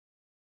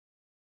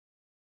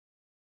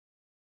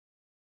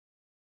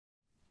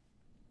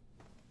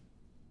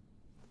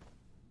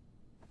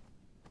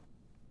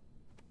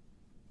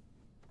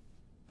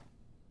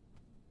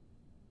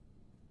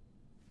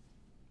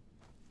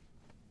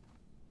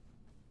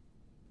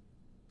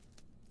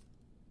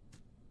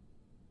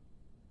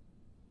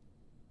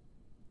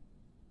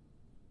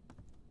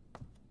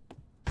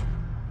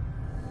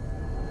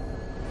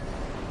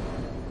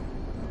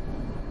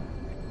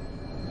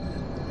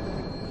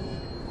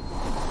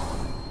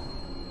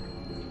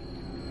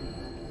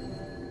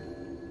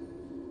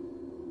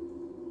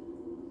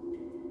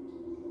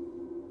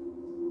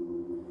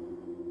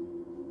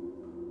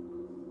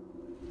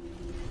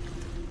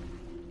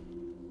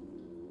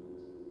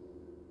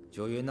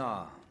九云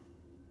呐，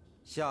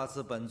下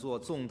次本座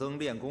纵灯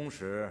练功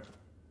时，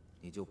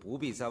你就不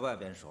必在外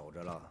边守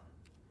着了。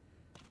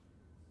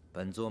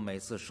本座每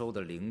次收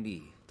的灵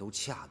力都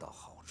恰到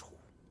好处，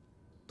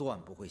断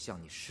不会像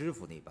你师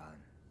傅那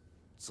般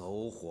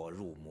走火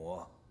入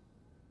魔。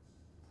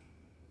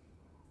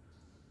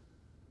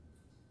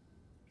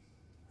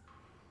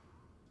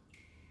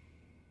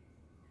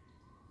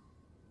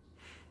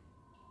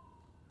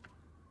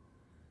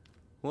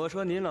我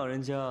说您老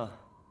人家，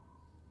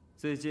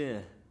最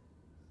近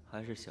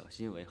还是小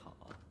心为好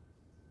啊。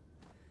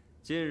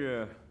今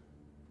日，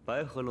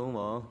白河龙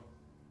王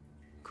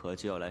可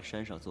就要来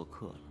山上做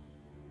客了。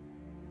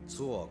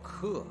做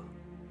客？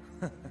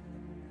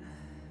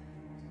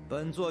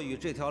本座与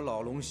这条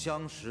老龙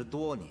相识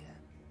多年，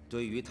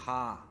对于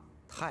他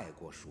太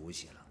过熟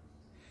悉了。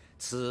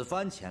此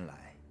番前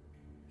来，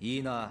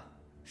一呢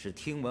是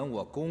听闻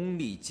我功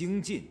力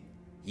精进，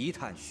一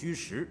探虚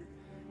实；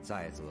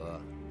再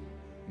则，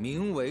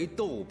名为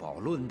斗宝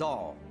论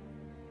道，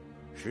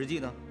实际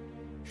呢，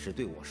是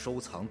对我收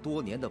藏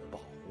多年的宝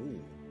物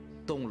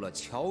动了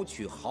巧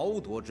取豪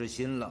夺之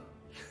心了。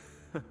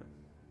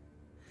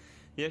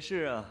也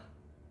是啊，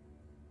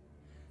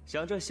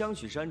想这香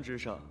曲山之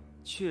上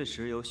确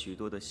实有许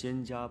多的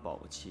仙家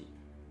宝器，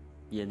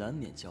也难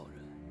免叫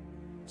人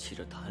起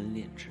着贪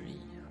恋之意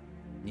啊。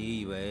你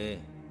以为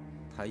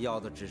他要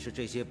的只是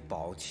这些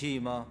宝器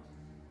吗？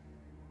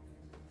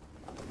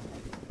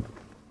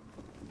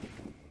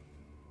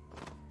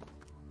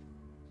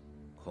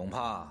恐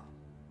怕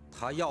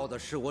他要的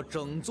是我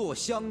整座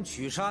香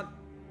曲山。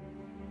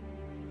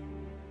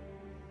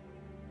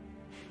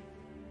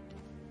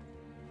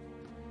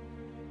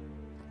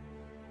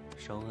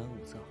稍安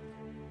勿躁。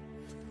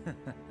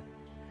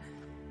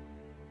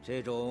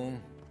这种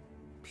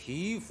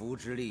蚍蜉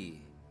之力，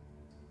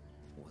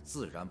我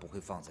自然不会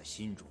放在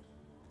心中。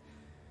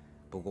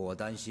不过我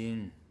担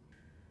心，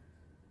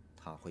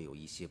他会有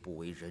一些不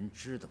为人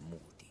知的目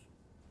的。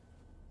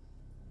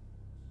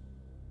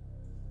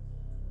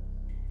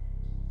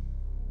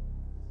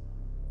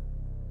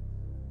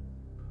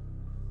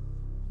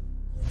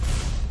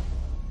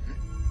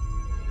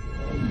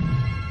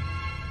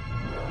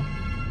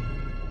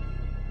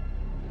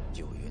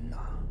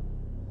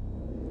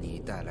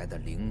带来的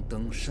灵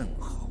灯甚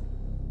好，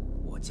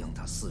我将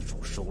它四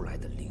处收来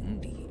的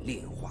灵力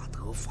炼化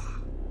得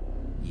法，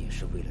也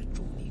是为了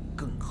助你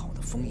更好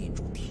的封印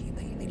住体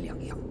内那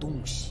两样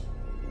东西，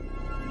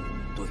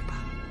对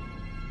吧？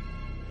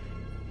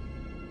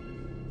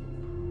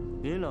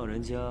您老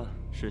人家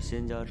是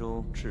仙家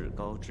中至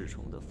高至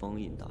崇的封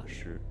印大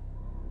师，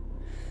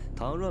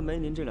倘若没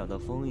您这两道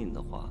封印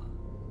的话，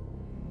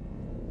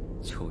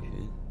九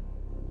云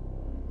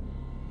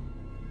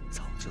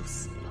早就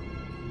死了。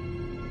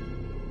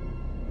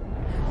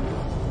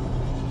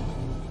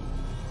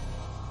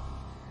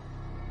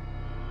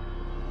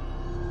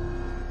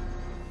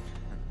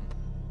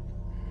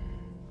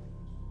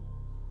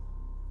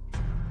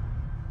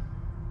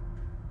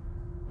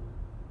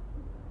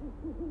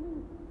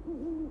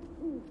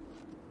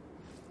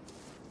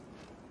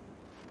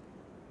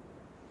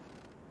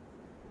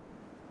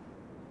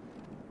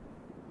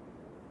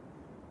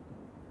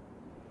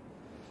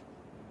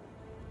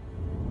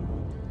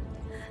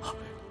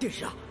殿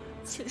上，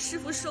请师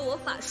父授我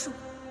法术，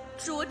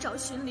助我找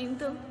寻灵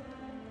灯，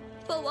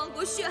报亡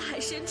国血海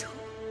深仇，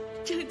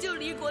拯救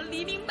离国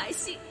黎民百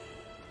姓。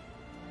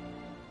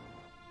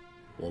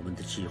我们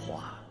的计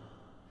划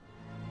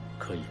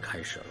可以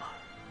开始了。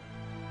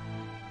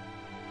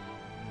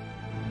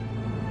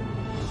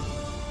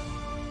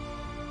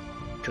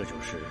这就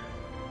是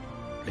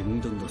灵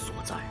灯的所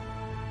在。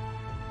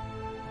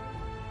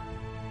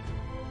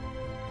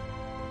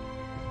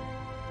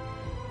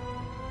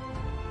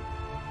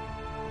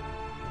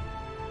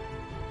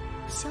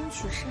香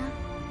曲山。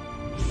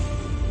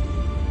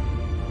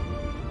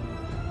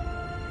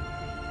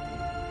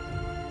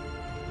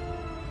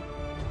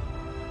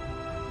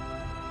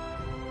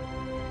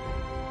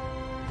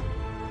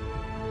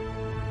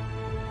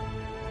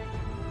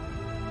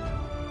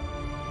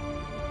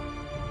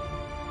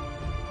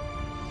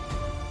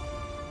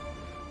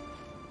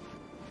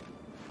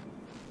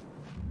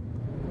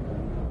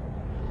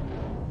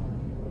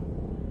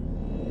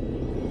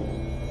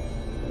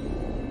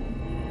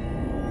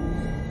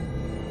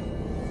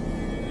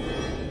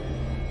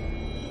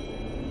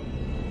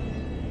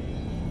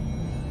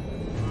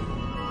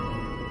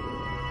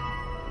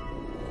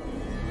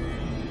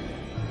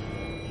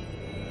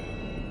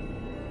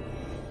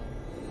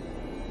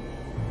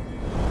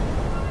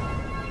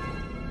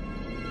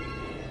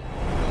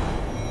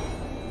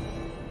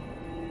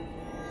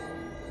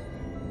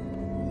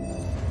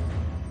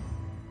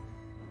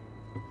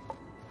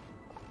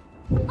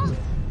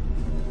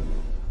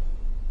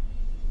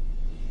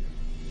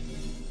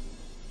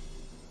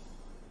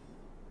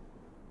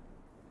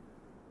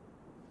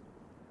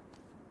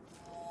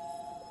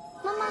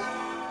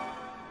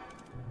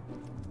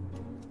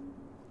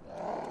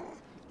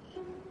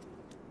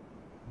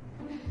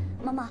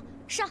妈妈，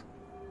上！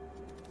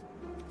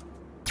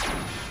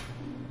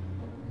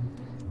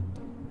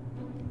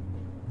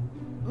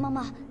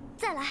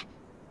再来。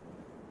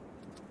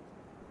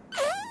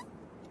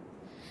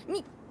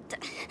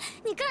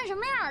你干什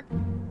么呀？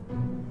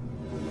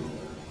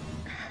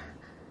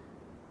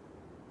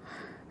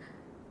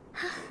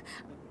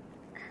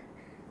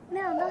没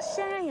想到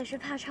仙人也是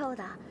怕臭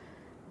的。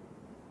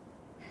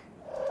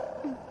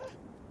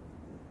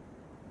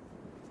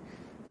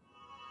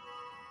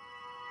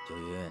九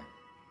云，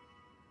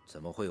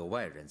怎么会有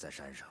外人在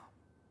山上？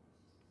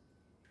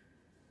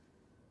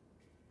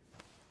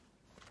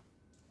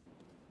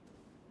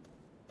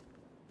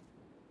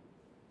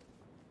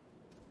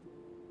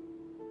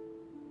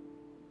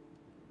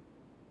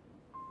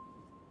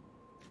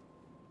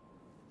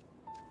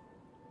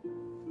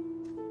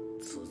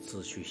此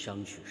次去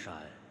香曲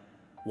山，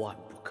万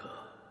不可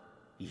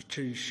以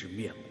真实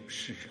面目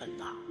示人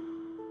呐。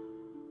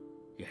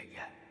妍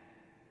妍，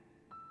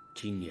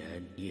今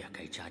年你也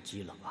该嫁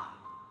鸡了吧？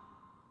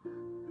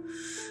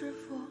师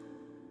父，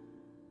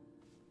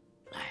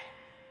来，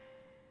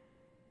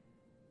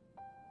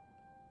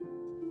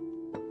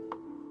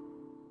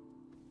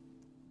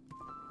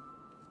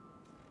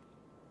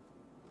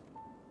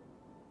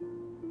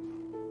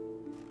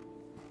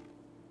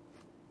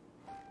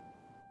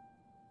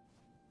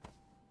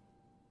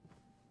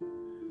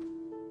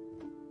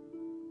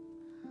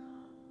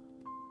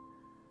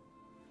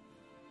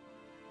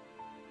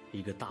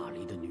一个大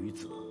理的女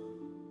子，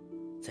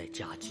在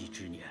嫁鸡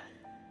之年，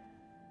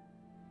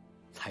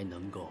才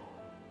能够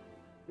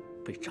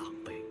被长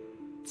辈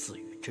赐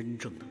予真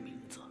正的名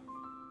字。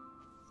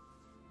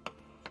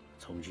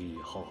从今以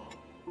后，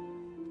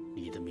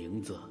你的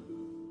名字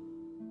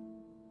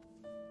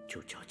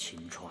就叫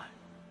秦川。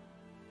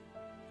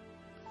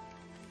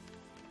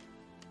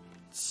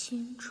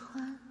秦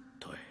川，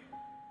对，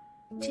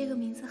这个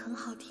名字很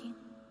好听。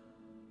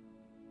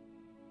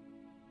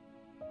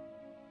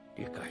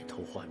你改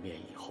头换面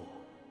以后，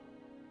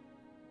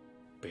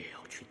便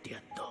要去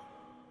点灯，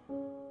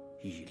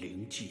以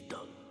灵祭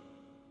灯，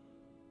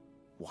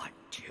万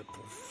劫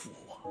不复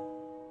啊！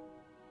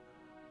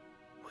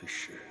为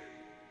师，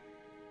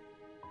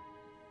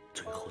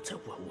最后再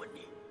问问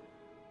你，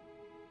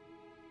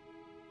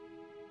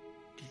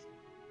你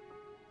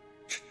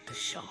真的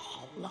想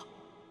好了？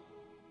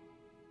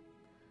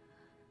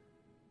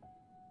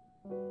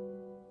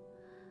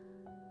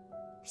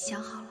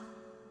想好了。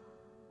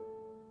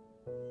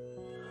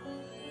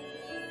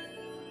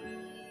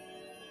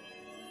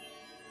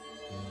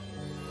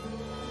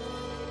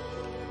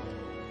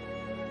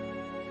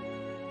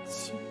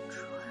秦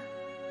川，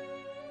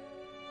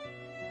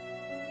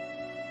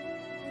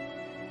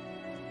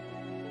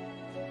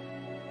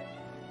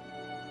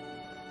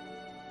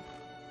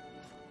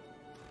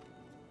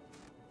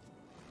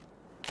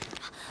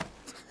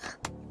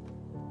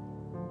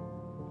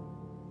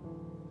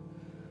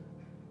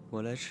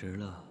我来迟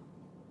了，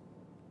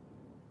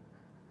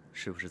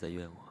是不是在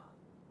怨我？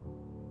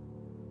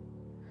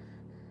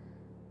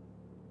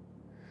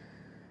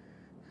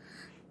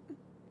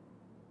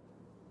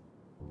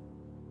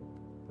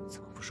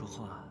怎么不说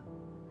话？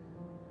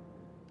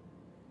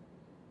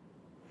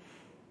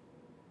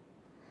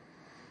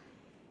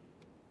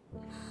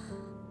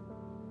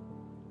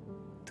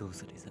肚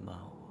子里在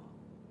骂我，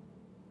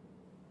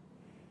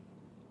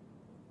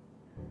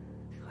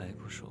还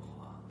不说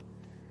话，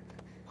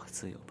我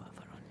自有办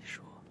法让你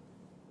说。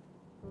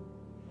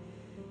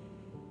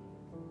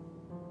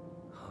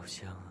好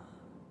香啊！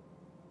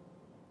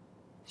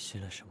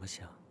熏了什么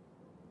香？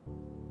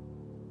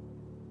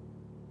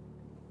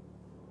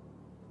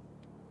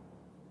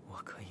我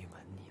可以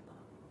吻你吗？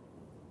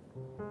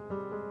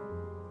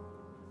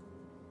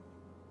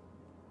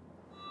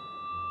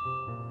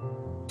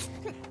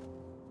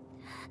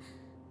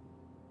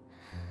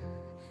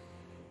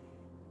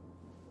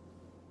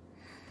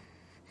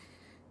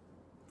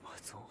我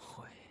总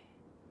会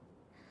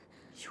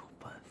有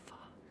办法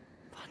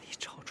把你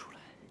找出来。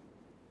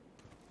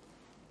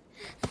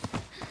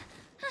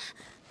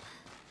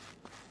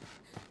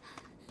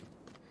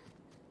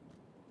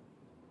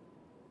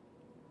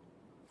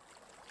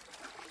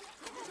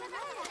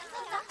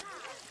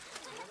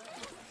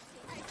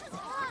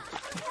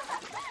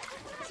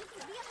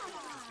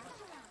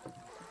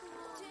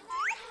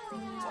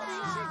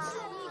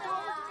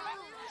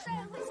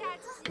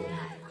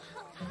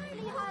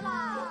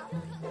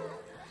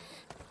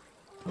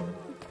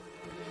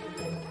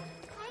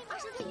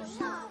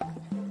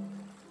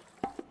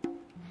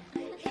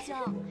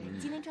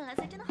今天这蓝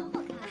色真的好好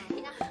看！哎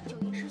呀，九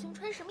云师兄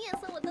穿什么颜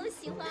色我都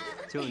喜欢。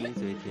就你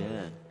嘴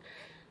甜。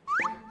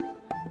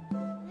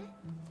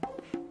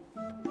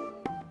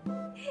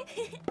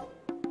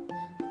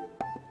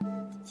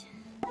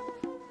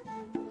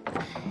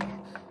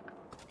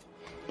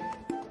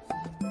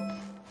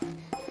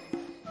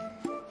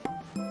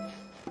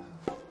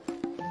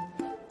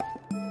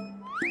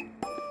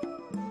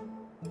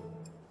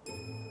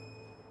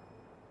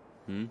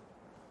嗯。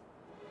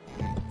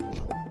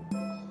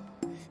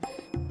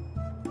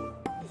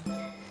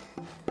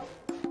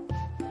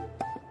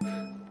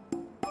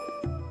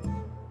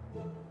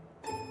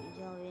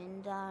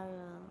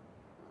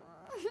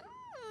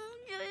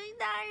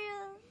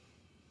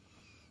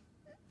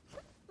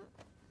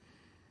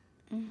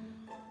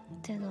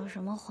在做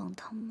什么荒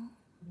唐梦？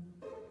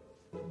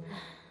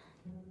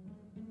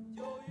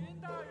九云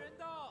大人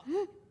到。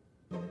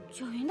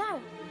九云大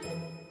人，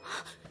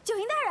九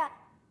云大人，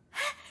哎，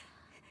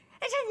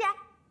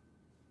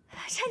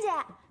婵姐，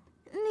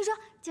你说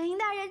九云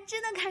大人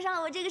真的看上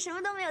了我这个什么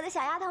都没有的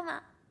小丫头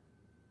吗？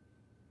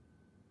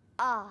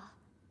哦。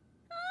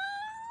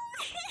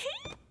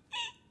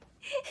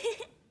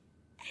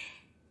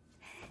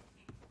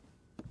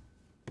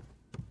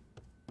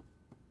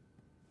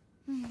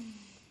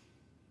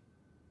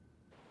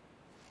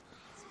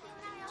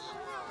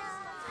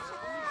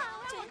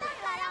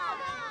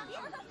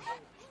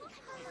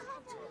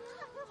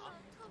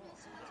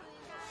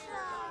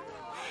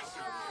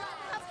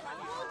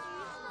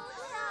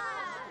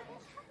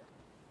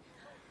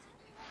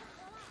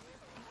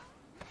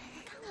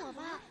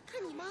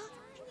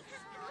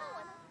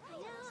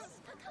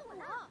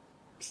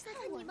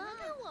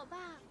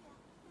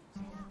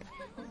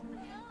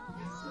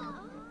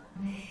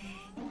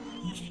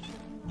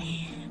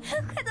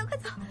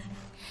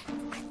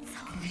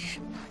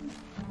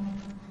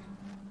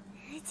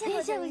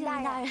见过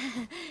大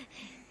人。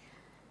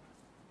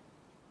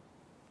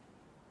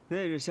那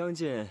日相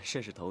见，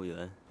甚是投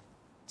缘。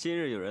今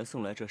日有人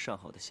送来这上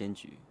好的仙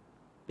菊，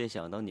便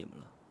想到你们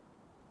了。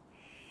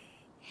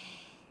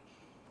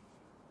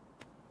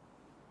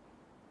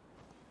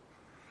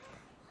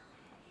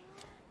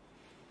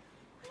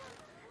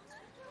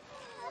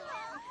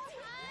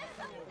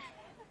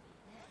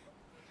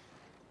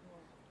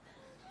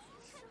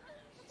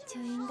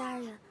九云大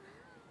人，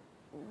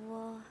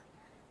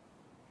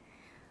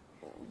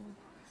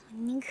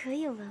您可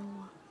以吻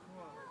我。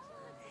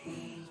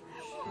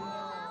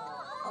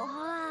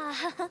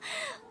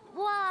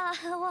哇！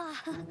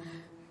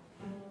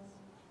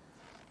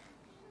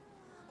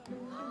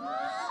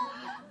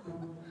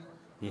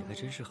你还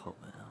真是好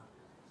闻啊！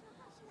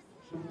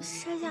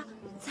剩下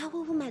杂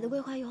货铺买的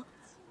桂花油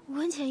，5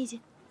文钱一斤，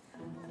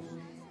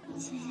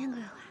新鲜桂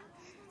花。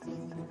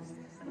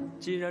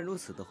既然如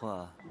此的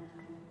话，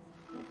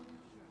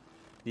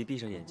你闭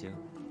上眼睛。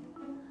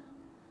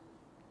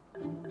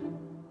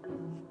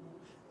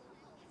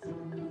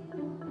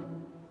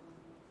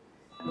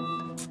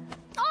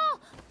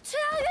翠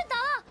芽晕倒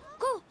了！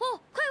快！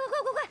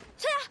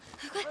翠芽，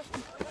快！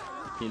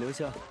你留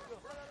下。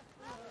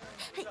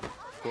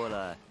过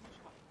来。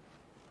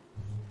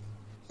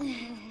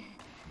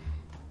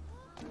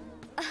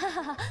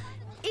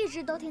一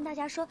直都听大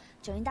家说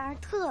九云大人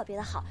特别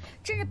的好，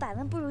真是百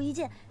闻不如一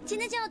见。今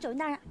天见到九云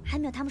大人，还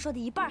没有他们说的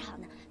一半好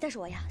呢。但是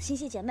我呀，心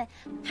系姐妹，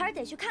还是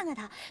得去看看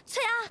他。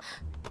翠芽，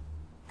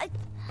哎，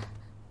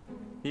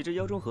你这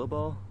腰中荷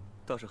包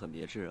倒是很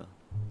别致啊。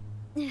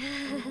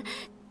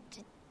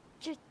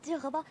这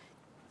荷包，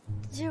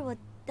这是我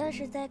当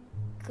时在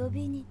隔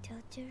壁那条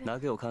街上。拿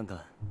给我看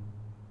看。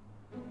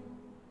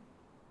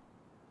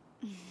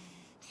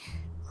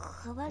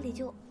荷包里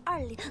就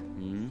2两。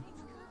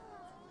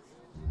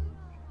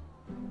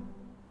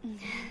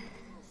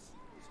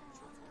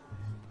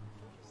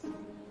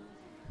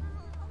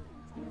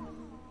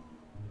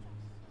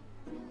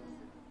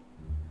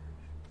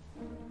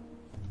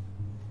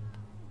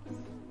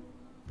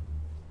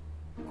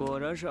果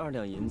然是2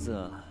两银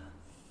子，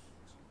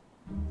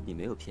你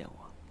没有骗我。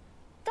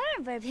当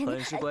然不是骗你，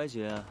很是乖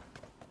觉啊。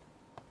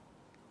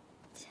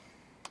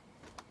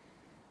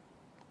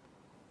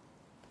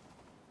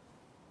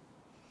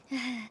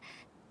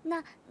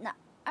那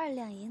2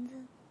两银子，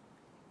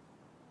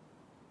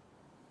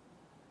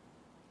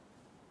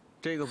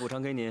这个补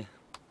偿给你，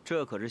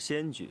这可是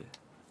仙菊。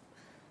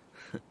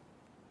哼，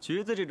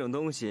橘子这种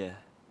东西，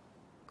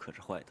可是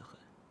坏得很。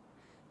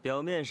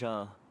表面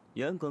上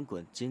圆滚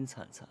滚、金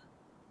灿灿，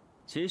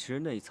其实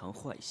内藏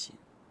坏心。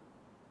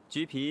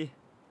橘皮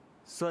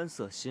酸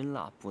涩辛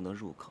辣，不能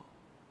入口，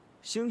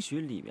兴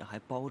许里面还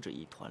包着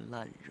一团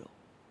烂肉。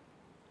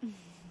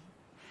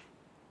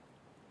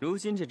如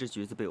今这只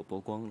橘子被我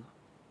剥光了，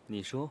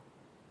你说，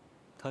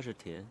它是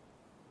甜，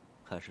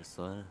还是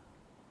酸啊？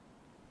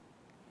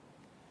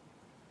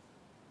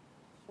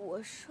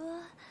我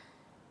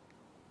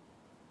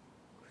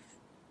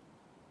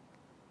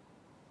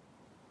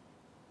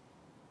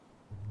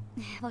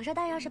说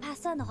大人要是怕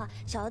酸的话，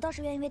小的倒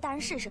是愿意为大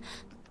人试试。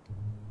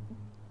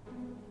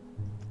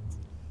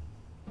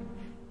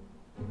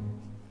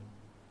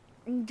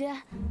你这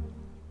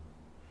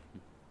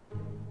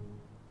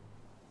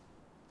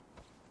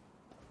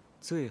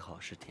最好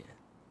是甜。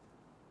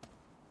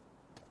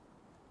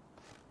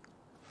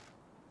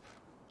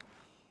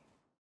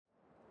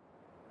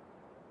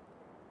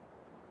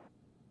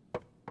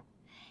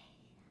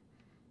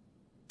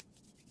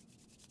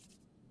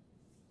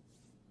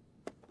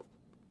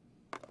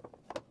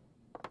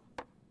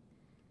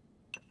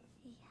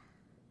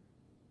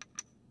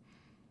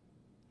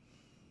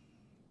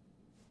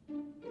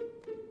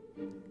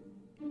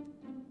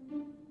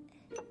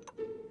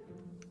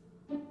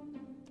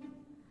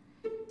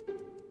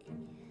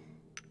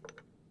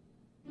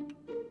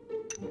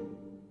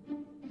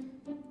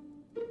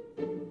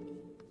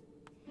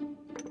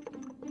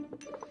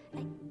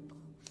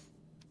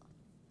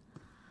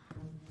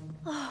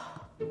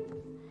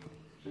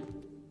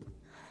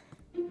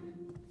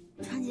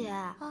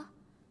啊，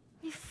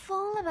你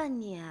疯了吧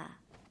你？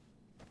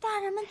大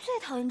人们最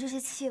讨厌这些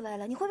气味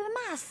了，你会被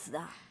骂死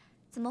的。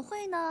怎么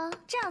会呢？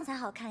这样才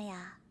好看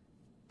呀！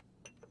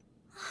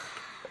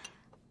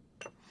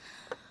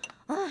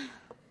唉，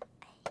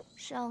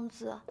上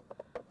次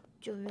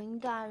九云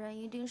大人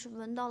一定是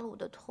闻到了我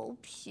的头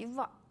皮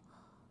味儿，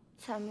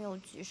才没有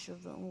及时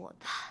吻我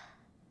的。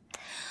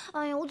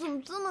哎呀，我怎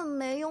么这么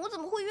没用？我怎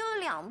么会约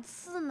了2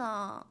次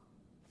呢？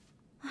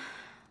唉，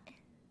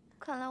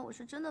看来我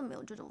是真的没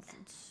有这种福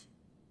气。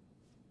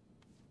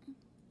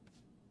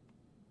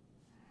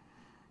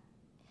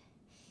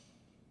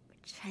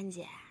川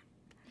姐，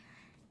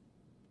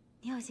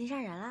你有心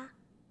上人啦？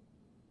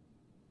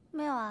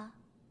没有啊。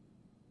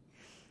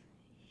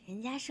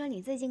人家说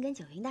你最近跟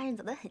九云大人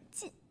走得很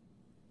近，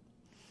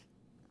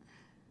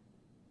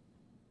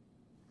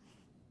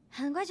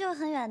很快就会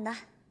很远的，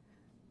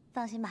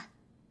放心吧。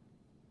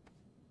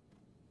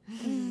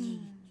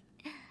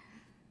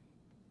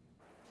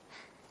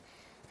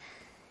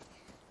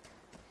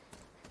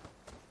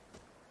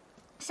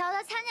小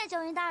的参见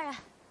九云大人。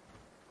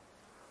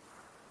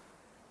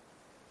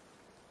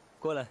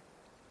过来。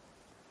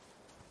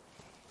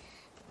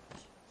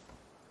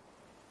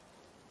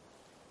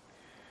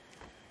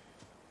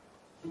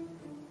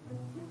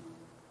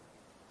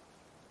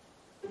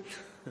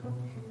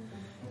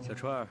小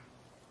川儿，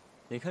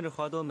你看这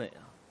花多美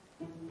啊！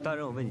大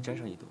人，我为你摘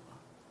上一朵吧。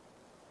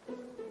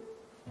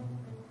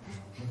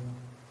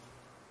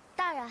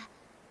大人，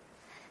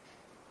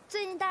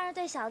最近大人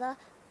对小的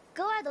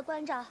格外的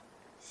关照，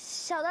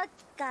小的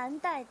感恩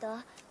戴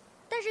德。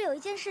但是有一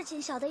件事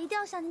情，小的一定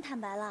要向您坦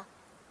白了。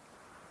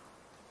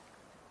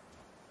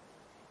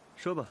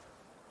说吧，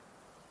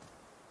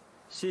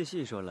细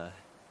细说来，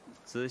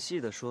仔细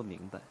的说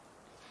明白。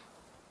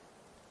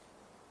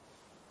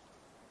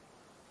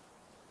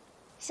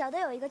小的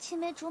有一个青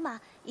梅竹马、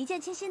一见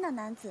倾心的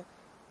男子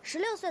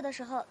，16岁的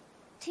时候，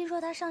听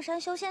说他上山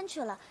修仙去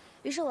了，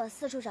于是我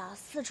四处找，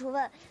四处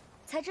问，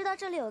才知道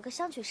这里有个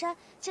香曲山，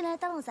进来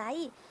当了杂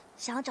役，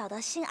想要找到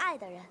心爱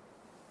的人。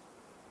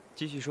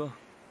继续说。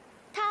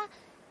他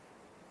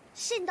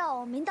姓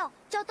窦名窦，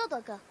叫豆豆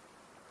哥。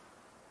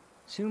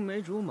青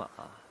梅竹马，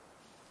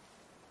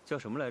叫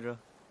什么来着？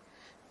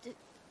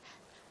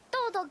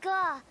豆豆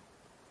哥。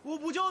我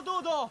不叫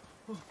豆豆，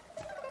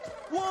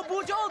我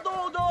不叫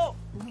豆豆，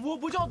我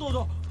不叫豆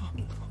豆，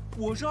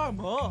我是二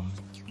萌。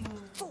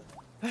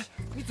哎，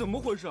你怎么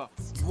回事？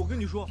我跟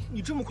你说，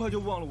你这么快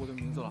就忘了我的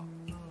名字了。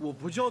我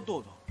不叫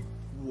豆豆，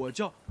我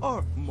叫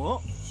二萌。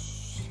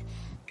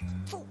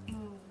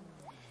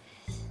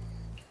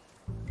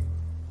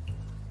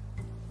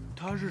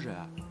他是谁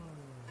啊？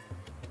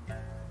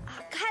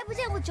还不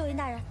见过九云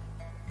大人。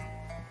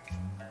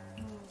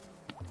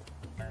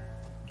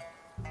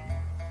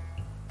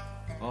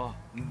哦，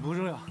不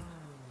重要。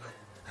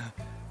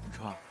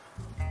川，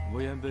我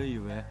原本以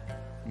为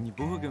你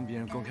不会跟别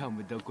人公开我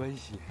们的关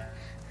系，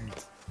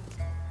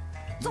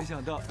没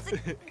想到。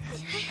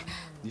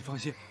你放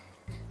心，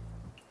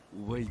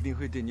我一定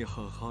会对你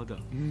好好的。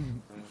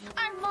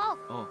二萌。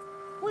哦，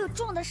我有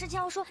重要的事情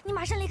要说，你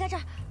马上离开这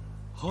儿。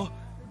好，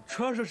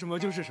川说什么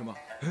就是什么。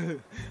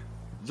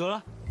走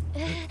了。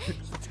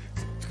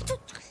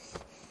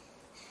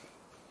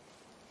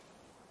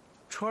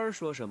川儿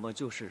说什么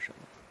就是什么。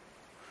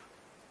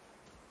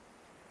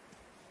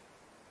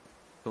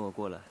跟我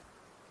过来。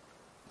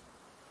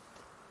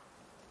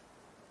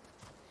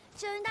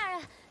九云大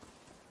人，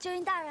九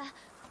云大人，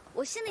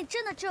我心里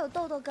真的只有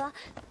豆豆哥，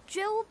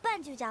绝无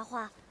半句假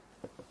话。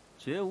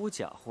绝无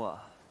假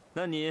话？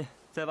那你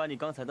再把你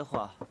刚才的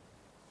话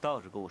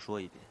倒着跟我说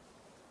一遍。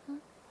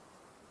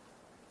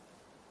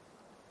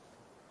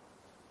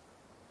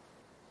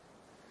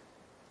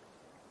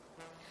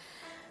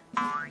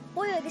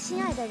我有一个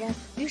心爱的人，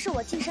于是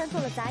我进山做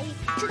了杂役，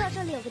知道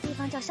这里有个地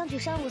方叫香曲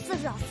山，我四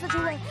处找，四处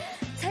问，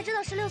才知道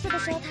16岁的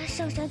时候他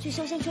上山去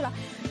修仙去了。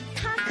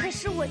他可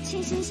是我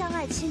倾心相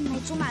爱、青梅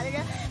竹马的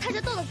人，他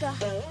叫豆豆哥。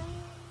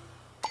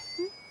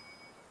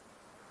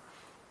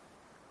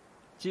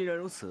既然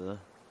如此，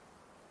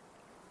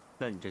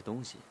那你这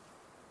东西，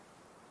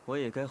我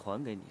也该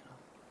还给你了。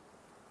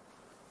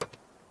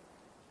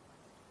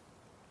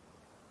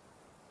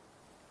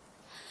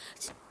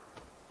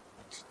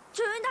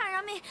九云大人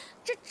饶命！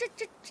这，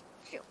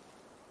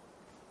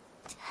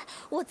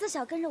我自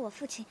小跟着我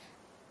父亲，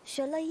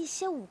学了一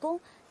些武功，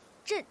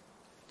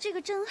这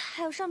个针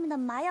还有上面的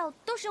麻药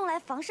都是用来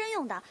防身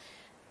用的。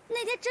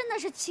那天真的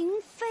是情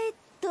非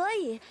得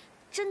已，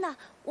真的，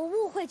我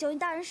误会九云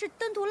大人是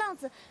登徒浪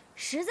子，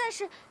实在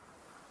是为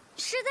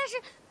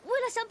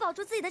了想保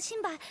住自己的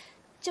清白。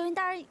九云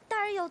大人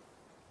有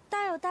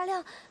大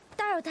量，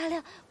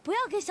不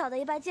要给小的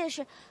一般见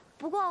识。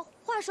不过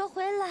话说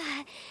回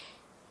来。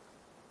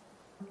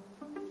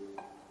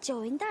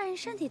九云大人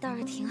身体倒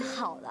是挺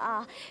好的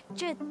啊，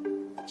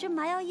这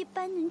麻药一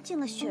般人进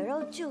了血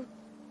肉就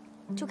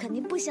肯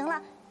定不行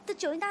了。这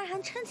九云大人还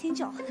撑挺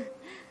久。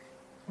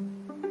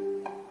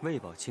为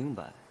保清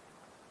白，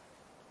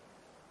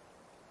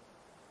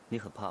你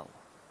很怕我？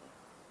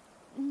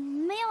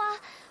没有啊，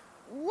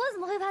我怎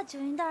么会怕九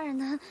云大人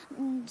呢？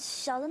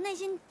小的内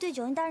心对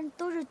九云大人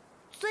都是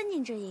尊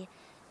敬之意。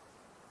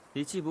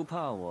你既不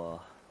怕我，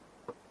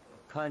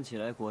看起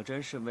来果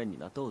真是为你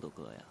那豆豆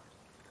哥呀。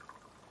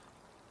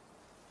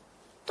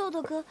豆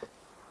豆哥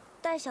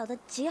待小的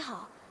极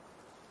好，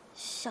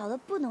小的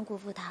不能辜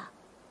负他。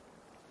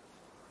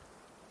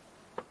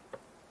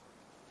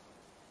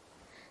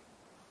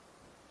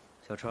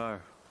小川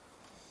儿，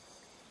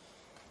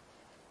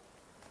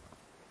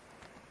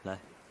来。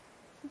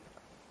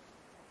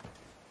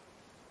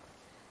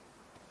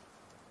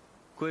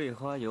桂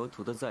花油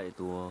涂的再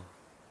多，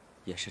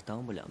也是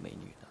当不了美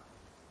女的。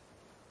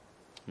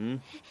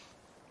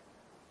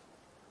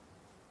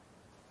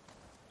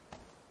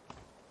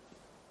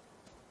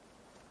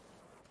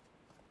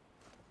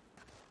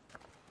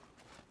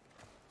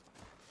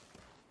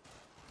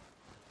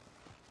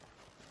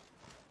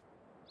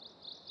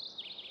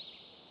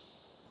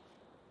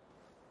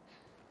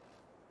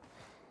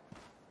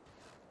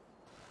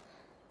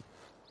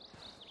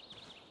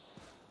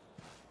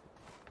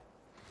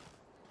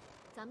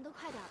咱们都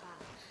快点吧。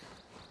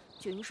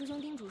九云师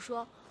兄叮嘱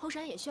说，后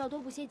山也需要多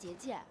布些结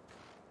界。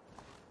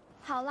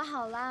好啦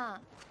好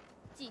啦，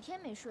几天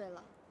没睡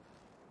了，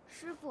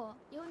师傅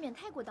也未免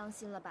太过当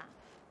心了吧？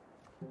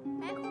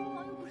白鹤龙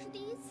王又不是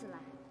第一次来，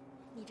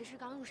你这是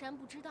刚入山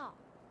不知道，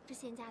这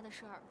仙家的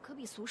事儿可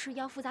比俗事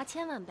要复杂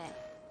千万倍。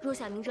若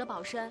想明哲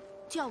保身，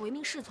就要唯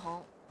命是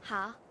从。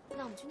好，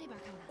那我们去那边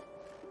看看。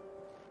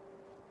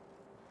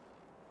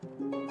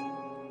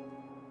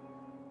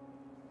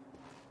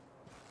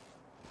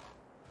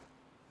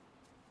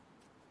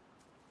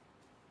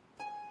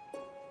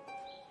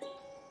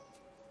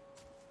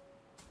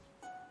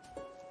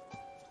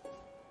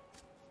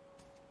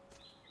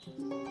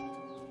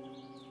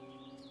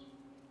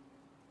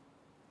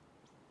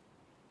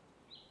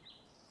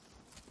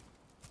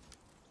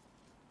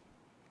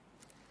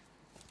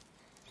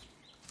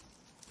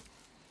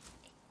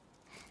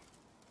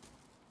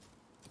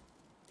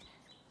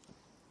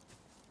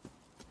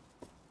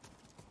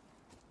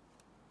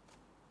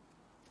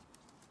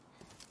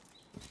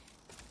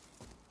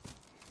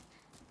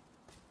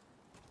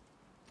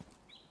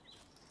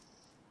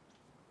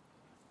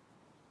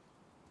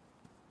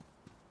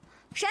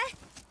谁？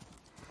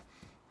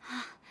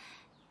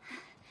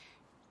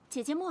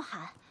姐姐莫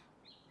喊，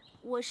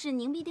我是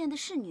凝碧殿的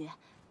侍女，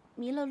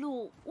迷了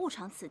路，误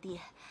闯此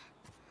地。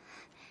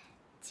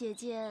姐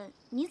姐，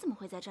你怎么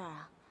会在这儿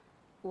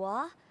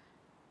啊？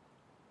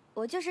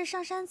我就是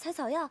上山采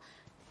草药，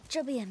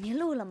这不也迷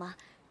路了吗？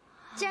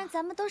既然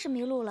咱们都是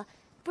迷路了，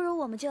不如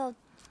我们就……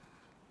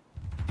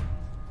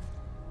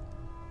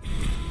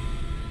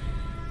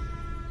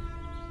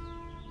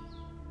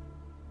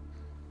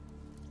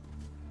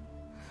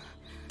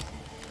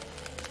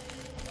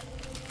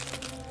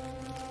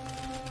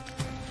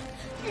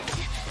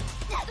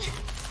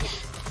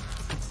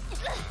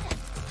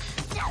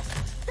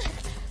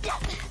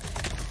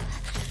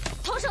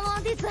头上龙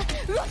王弟子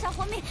若想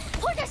活命，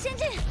或者先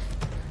进。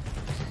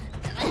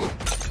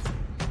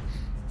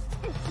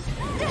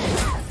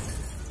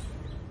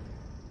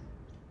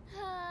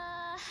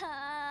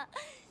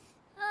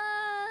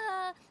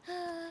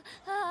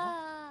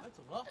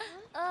怎么了？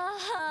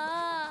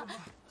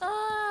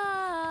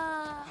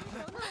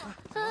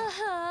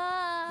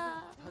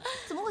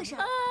怎么回事？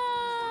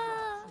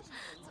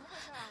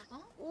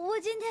我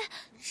今天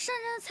上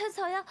山采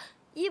草药，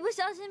一不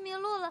小心迷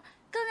路了。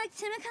刚才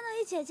前面看到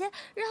一姐姐，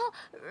然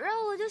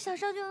后我就想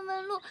上去问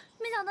问路，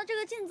没想到这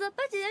个镜子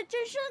把姐姐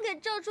真身给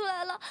照出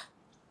来了。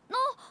就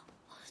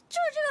是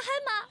这个海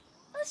马，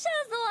吓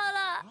死我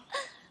了！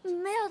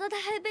没想到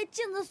它还被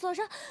镜子锁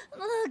上，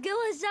给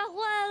我吓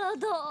坏了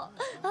都。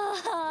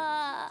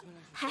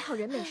还好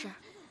人没事儿，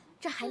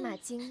这海马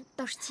精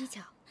倒是蹊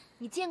跷。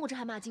你见过这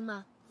海马精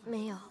吗？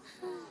没有。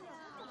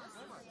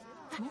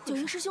九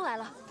云师兄来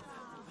了。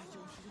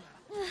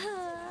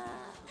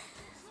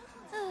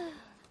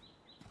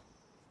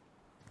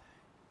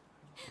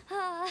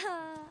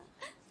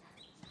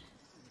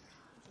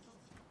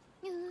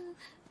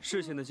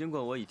事情的经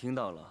过我已听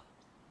到了，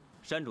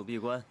山主闭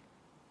关，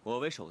我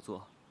为首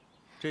座，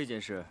这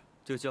件事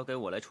就交给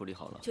我来处理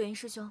好了。九云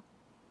师兄，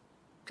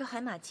这海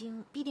马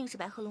精必定是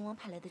白鹤龙王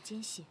派来的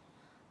奸细，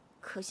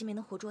可惜没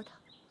能活捉他。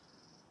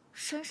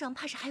山上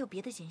怕是还有别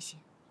的奸细。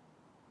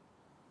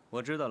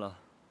我知道了，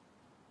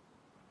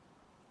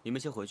你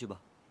们先回去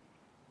吧。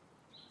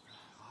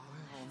好，我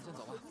们先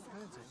走吧。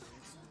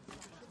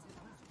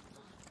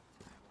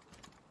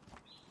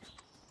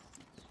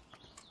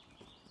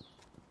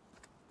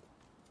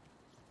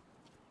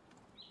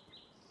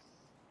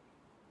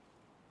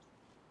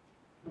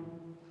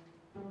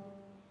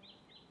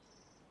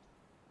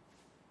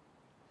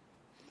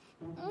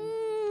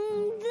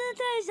这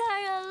太吓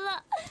人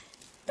了，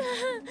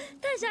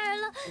太吓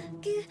人了，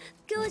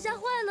给我吓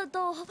坏了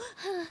都。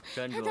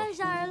山主，太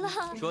吓人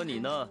了。说你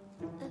呢？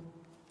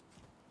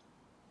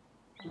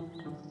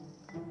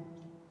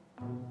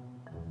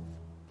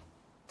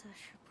大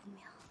事不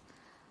妙。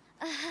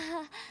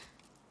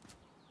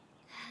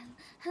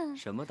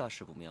什么大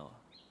事不妙啊？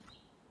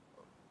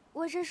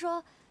我是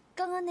说，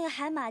刚刚那个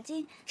海马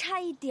精差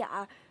一点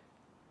儿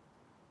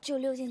就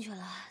溜进去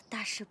了，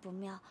大事不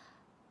妙。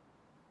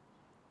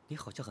你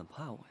好像很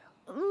怕我呀？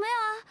没有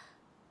啊，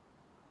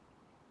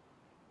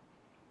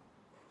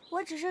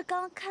我只是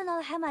刚看到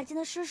了海马精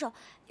的尸首，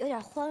有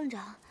点慌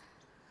张。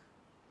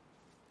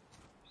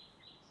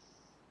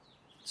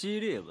激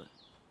烈问：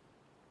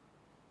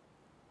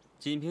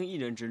仅凭一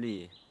人之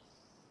力，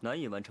难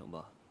以完成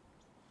吧？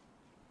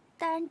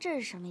大人，这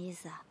是什么意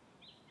思啊？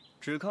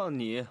只靠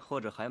你或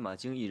者海马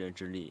精一人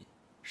之力，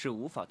是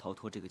无法逃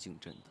脱这个境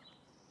阵的。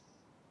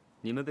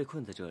你们被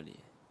困在这里，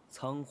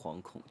仓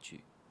皇恐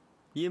惧，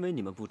因为你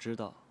们不知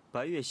道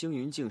白月星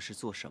云镜是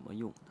做什么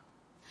用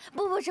的。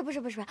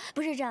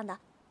不是这样的，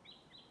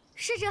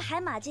是这个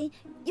海马精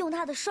用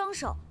他的双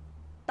手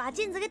把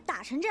镜子给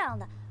打成这样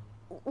的。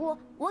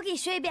我给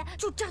学一遍，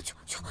就这样，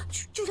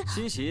就这样。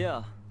西岐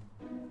呀，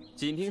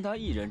仅凭他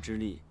一人之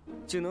力，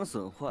竟能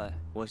损坏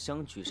我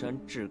香曲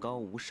山至高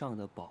无上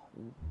的宝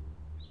物。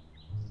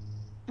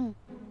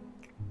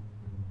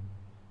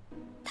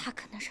他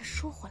可能是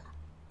疏忽了，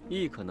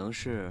亦可能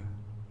是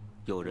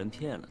有人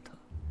骗了他，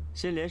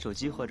先联手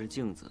击坏这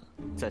镜子，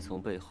再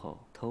从背后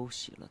偷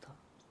袭了他。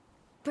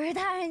不是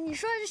大人，你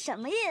说的是什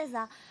么意思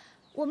啊？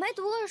我没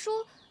读过书，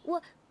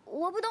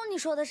我不懂你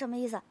说的什么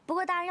意思。不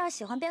过大人要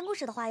喜欢编故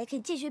事的话，也可以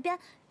继续编，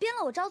编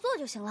了我照做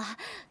就行了。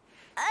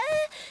哎，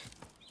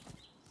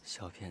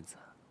小骗子，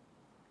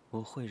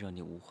我会让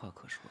你无话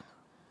可说的。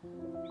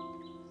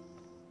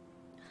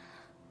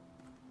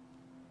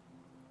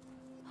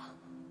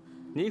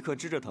你可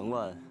知这藤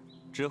蔓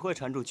只会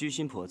缠住居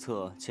心叵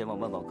测前往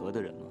万宝阁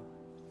的人吗？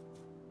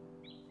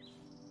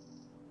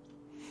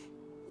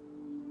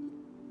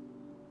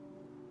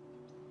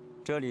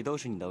这里都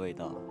是你的味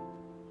道，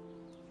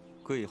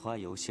桂花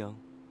油香。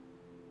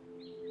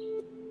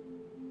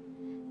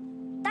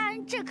大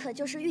人，这可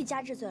就是欲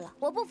加之罪了，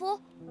我不服。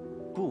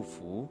不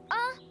服啊？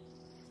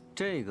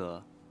这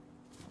个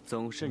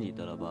总是你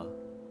的了吧？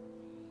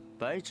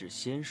白芷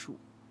仙树，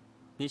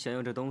你想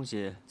用这东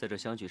西在这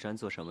香曲山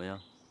做什么呀？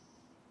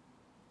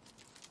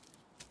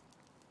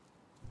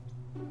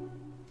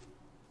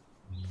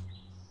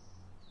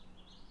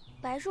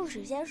白树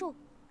指仙树，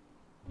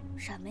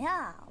什么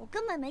呀？我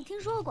根本没听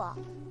说过。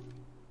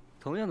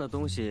同样的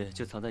东西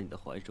就藏在你的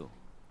怀中，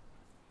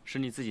是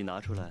你自己拿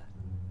出来，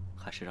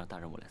还是让大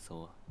人我来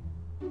搜啊？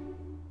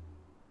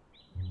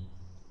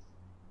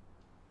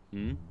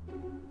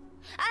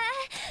哎，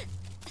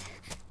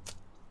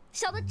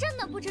小的真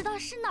的不知道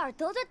是哪儿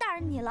得罪大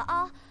人你了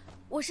啊！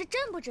我是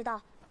真不知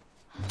道。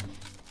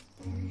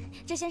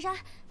这仙山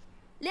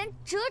连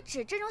折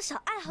纸这种小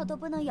爱好都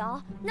不能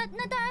有，那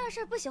大人要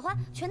是不喜欢，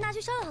全拿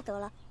去烧掉得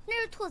了。那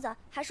只兔子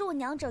还是我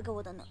娘折给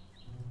我的呢。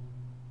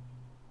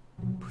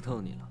不逗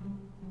你了，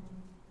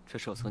这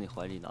是我从你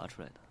怀里拿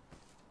出来的。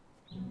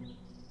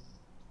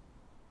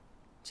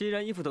既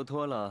然衣服都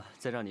脱了，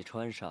再让你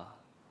穿上，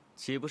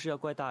岂不是要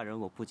怪大人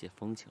我不解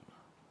风情了？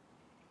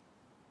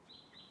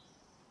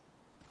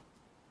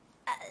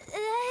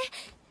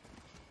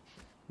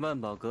万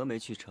宝阁没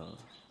去成，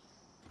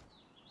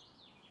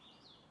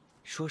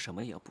说什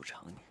么也要补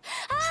偿你。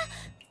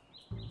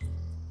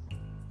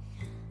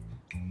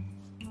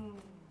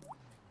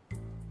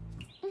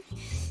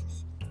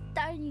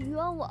大人，你冤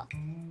我，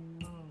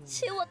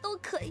气我都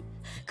可以，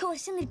可我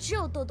心里只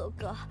有豆豆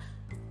哥。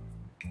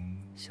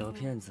小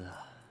骗子，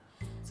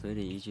嘴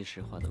里一句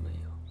实话都没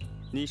有。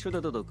你说的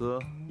豆豆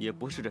哥，也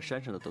不是这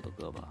山上的豆豆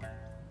哥吧？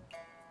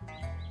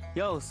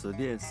要死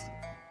便死，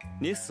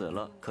你死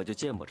了可就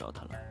见不着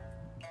他了。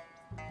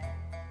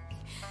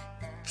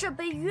这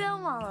被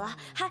冤枉了，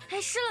还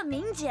失了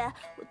名节，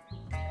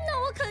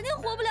那我肯定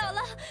活不了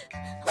了。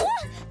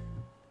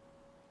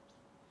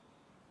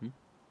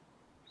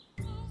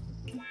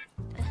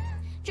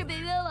这被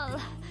冤枉了，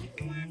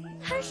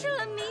还失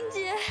了名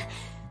节，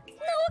那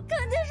我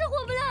肯定是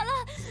活不了了。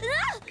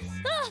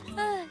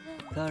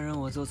大人，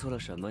我做错了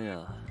什么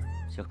呀？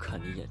要看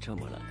你演这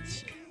么烂的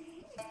戏。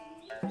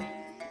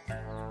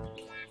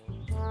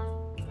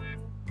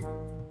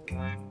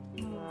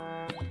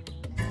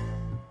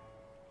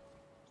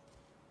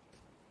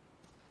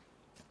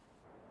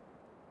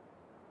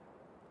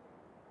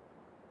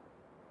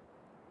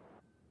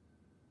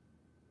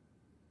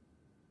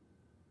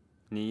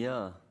你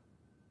呀，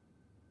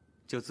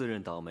就自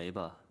认倒霉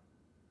吧。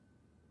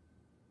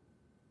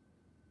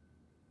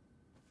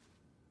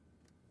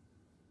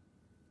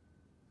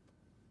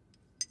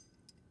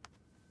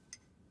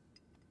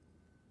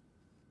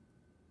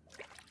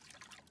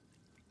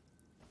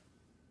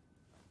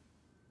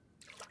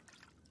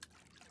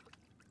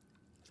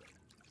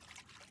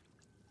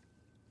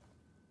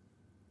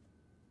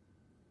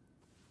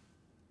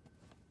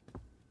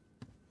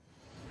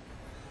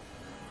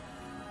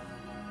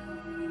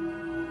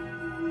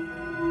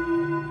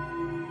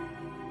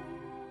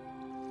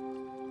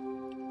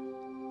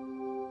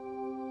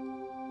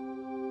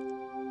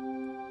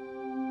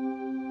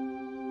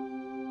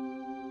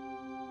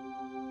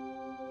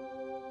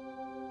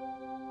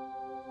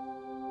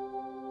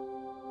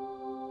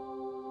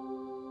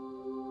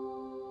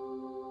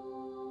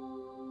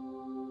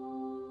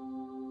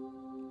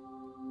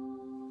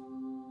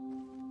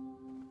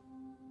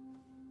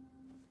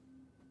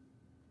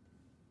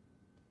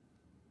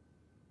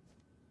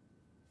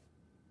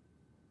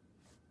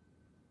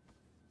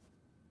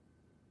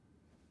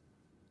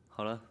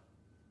好了，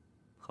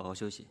好好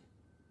休息。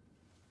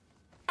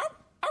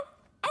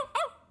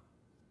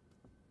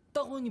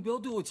大黄，你不要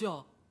对我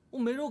叫，我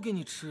没肉给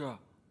你吃。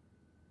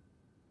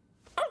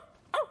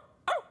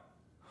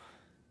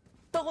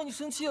大黄，你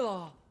生气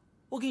了，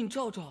我给你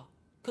照照，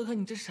看看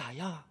你这傻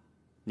样。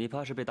你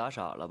怕是被打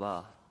傻了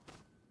吧？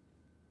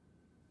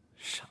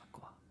傻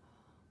瓜。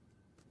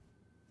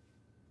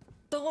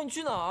大黄，你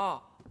去哪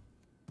儿？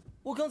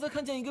我刚才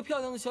看见一个漂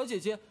亮的小姐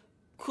姐，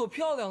可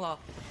漂亮了，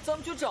咱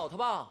们去找她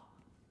吧。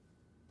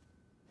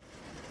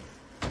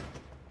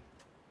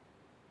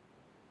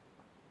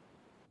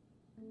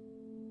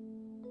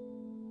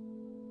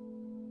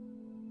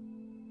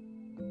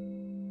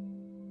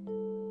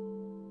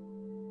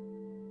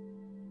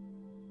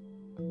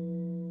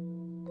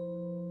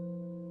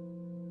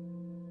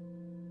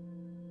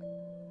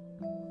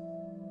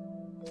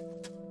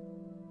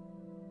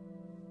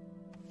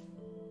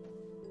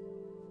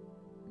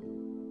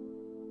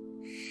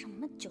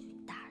九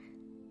云大人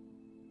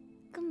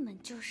根本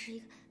就是一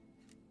个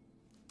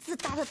自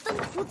大的登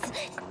徒子。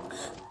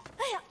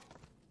哎呀，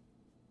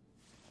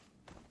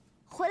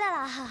回来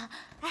了哈！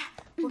哎，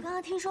我刚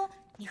刚听说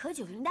你和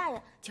九云大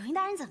人，九云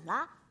大人怎么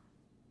了？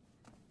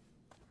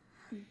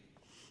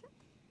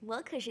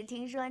我可是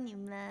听说你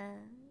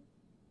们……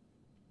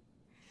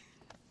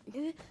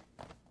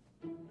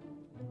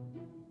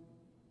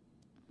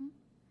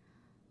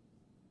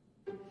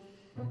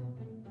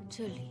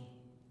这里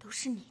都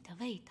是你的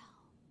味道。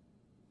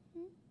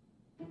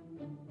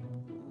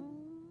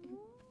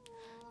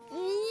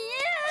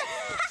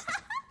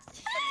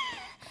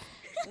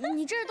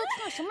你这都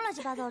听了什么乱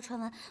七八糟的传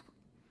闻？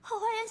后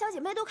花园小姐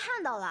妹都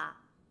看到了。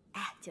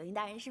哎，九云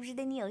大人是不是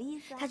对你有意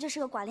思啊？他就是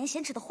个寡廉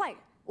鲜耻的坏人，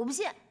我不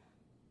信。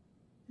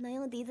能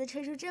用笛子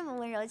吹出这么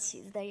温柔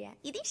曲子的人，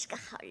一定是个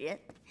好人。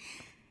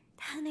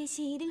他的内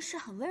心一定是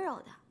很温柔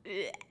的。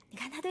你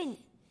看他对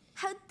你，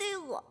还有对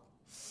我，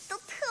都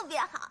特别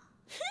好。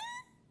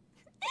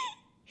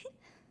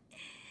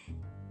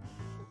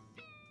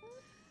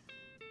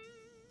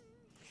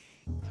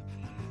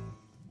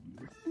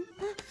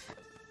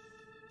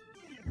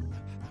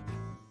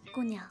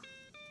姑娘，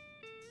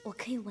我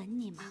可以吻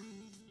你吗？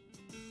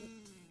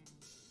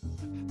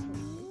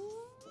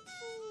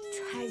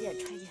揣姐，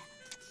揣姐，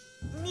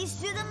你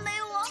学的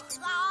没我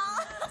好。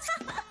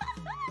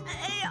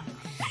哎呀，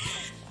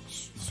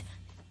嘘嘘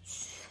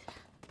嘘。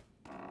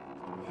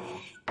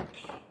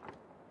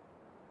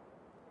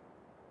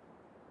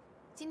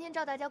今天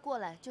召大家过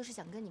来，就是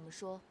想跟你们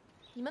说，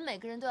你们每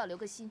个人都要留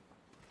个心。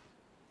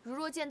如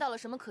若见到了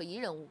什么可疑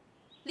人物，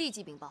立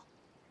即禀报。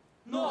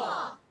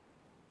诺。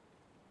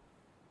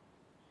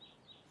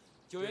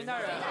九云大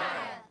人，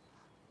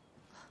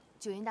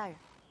九云大人，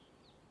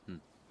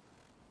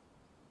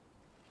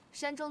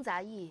山中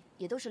杂役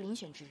也都是遴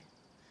选之人，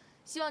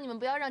希望你们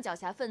不要让狡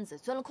黠分子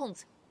钻了空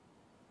子。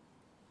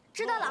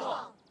知道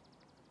了。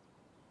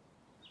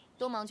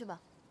都忙去吧。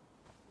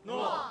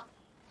诺。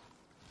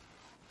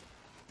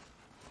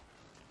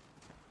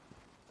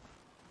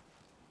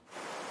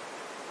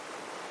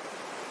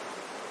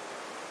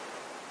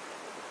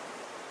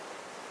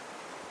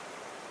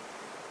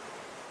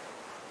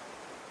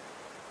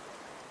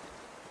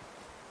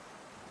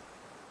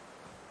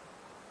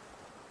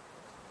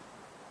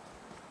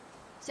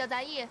小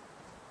杂役，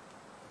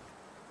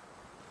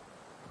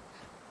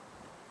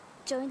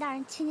九云大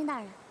人、千金大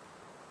人，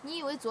你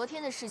以为昨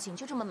天的事情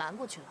就这么瞒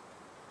过去了？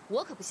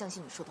我可不相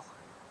信你说的话。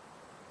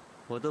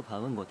我都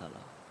盘问过他了，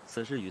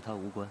此事与他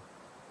无关。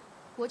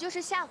我就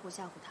是吓唬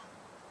吓唬他，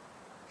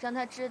让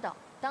他知道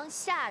当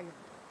下人的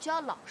就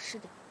要老实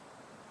点，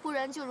不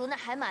然就如那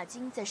海马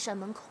精在山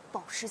门口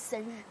暴尸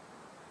3日。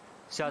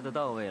吓得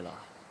到位了，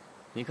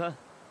你看，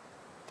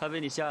他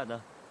被你吓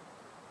的。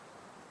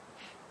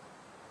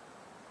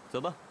走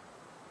吧，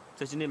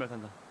再去那边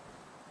看看。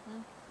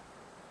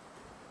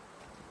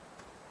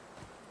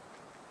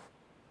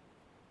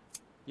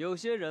有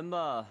些人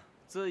吧，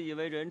自以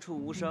为人畜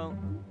无伤，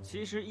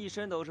其实一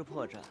身都是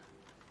破绽。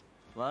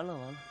完了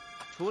完了，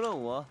除了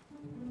我，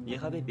你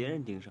还被别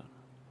人盯上了。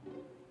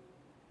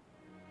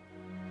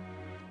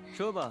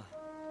说吧，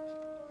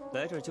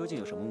来这儿究竟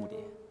有什么目的？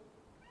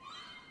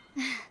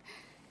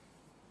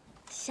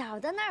小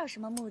的哪有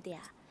什么目的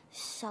啊？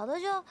小的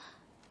就……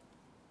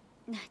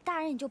大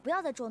人，你就不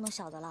要再捉弄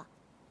小的了。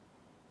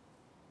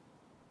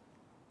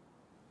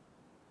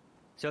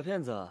小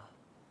骗子，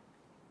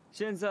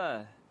现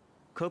在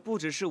可不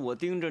只是我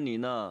盯着你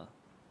呢。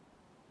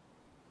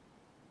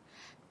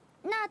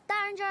那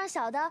大人就让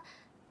小的，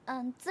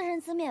自生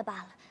自灭罢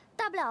了，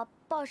大不了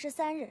暴尸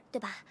3日，对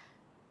吧？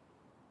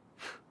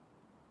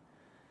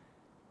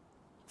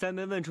在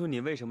没问出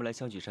你为什么来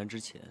香举山之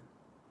前，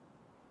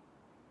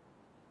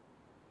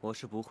我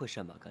是不会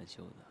善罢甘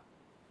休的。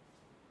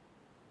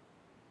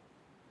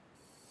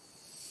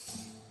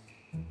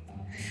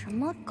什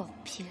么狗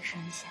屁神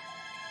仙，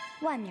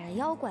外面的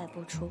妖怪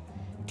不出，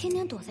天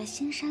天躲在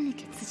仙山里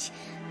给自己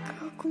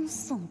歌功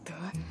颂德，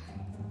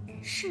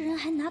世人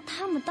还拿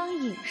他们当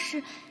隐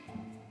士，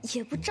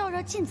也不照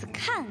照镜子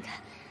看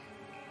看。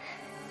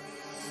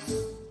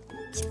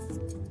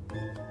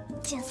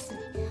贱死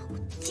你！我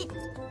贱！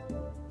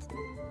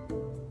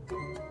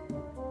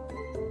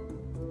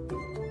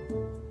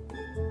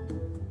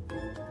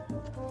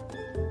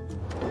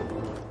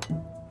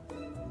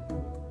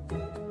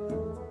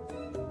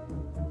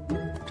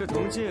这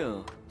铜镜，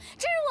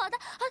这是我的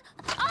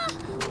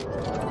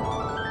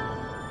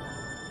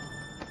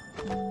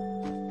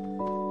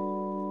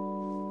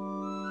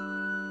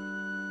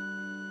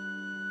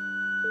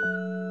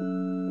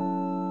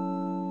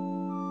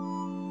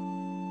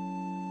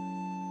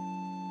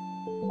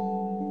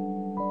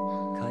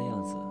看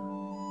样子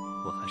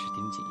我还是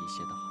盯紧一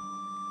些的好。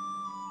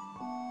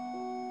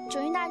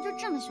九云大人就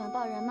这么喜欢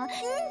抱人吗？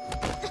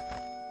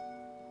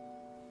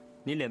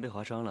你脸被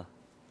划伤了。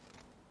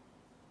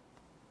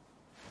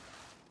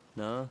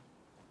能？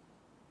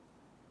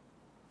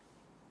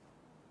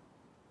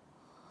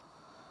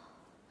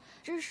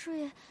这树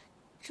叶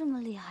这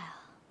么厉害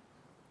啊！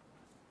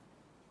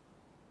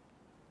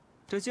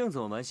这镜子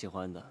我蛮喜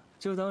欢的，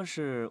就当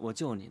是我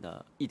救你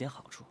的一点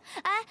好处。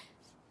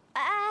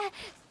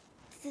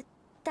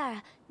大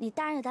人，你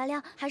大人有大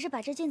量，还是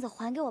把这镜子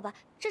还给我吧，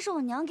这是我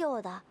娘给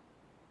我的。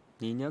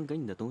你娘给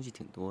你的东西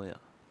挺多呀，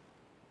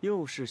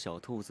又是小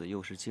兔子，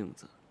又是镜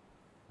子，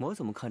我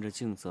怎么看这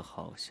镜子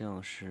好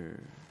像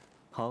是。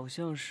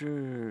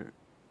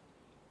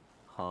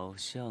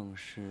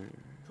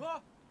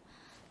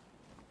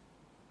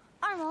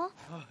二萌，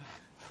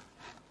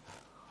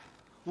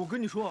我跟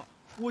你说，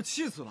我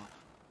气死了！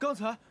刚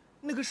才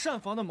那个膳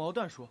房的毛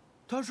蛋说，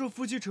他说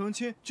夫妻成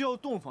亲就要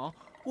洞房，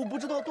我不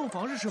知道洞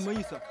房是什么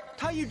意思，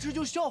他一直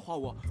就笑话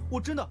我，我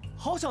真的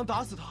好想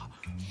打死他，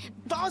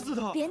打死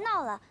他！别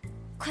闹了，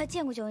快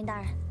见过九云大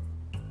人。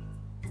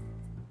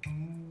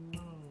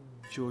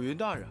九云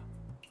大人，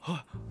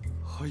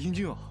好英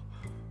俊啊！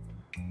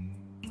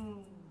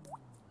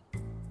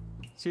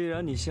既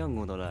然你相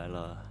公都来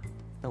了，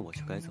那我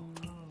就该走了。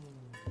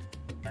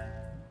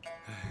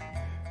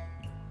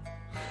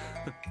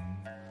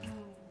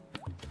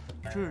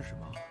这是什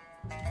么？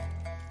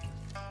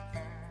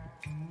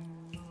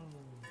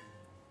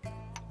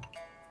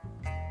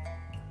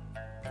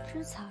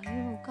芝草玉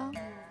露膏。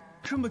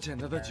这么简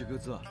单的几个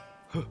字，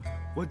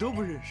我都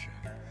不认识。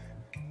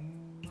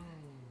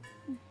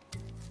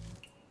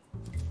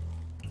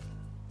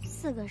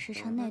4个时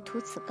辰内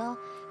涂此膏，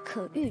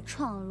可愈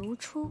创如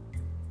初。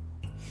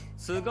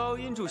此膏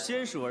因助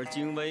仙术而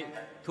精微，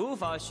涂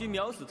法需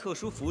描此特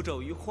殊符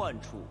咒于患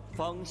处，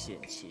方显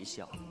其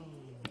效。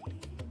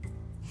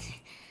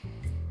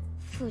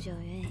傅九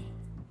云，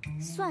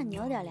算你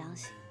有点良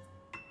心。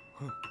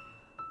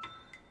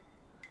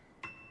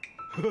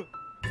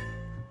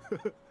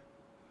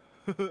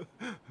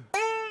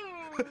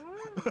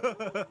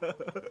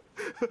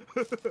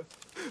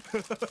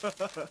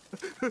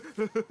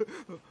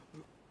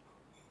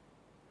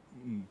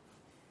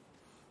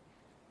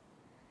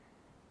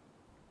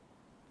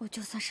我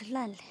就算是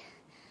烂脸，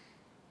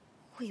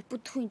我也不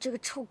涂你这个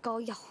臭膏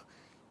药。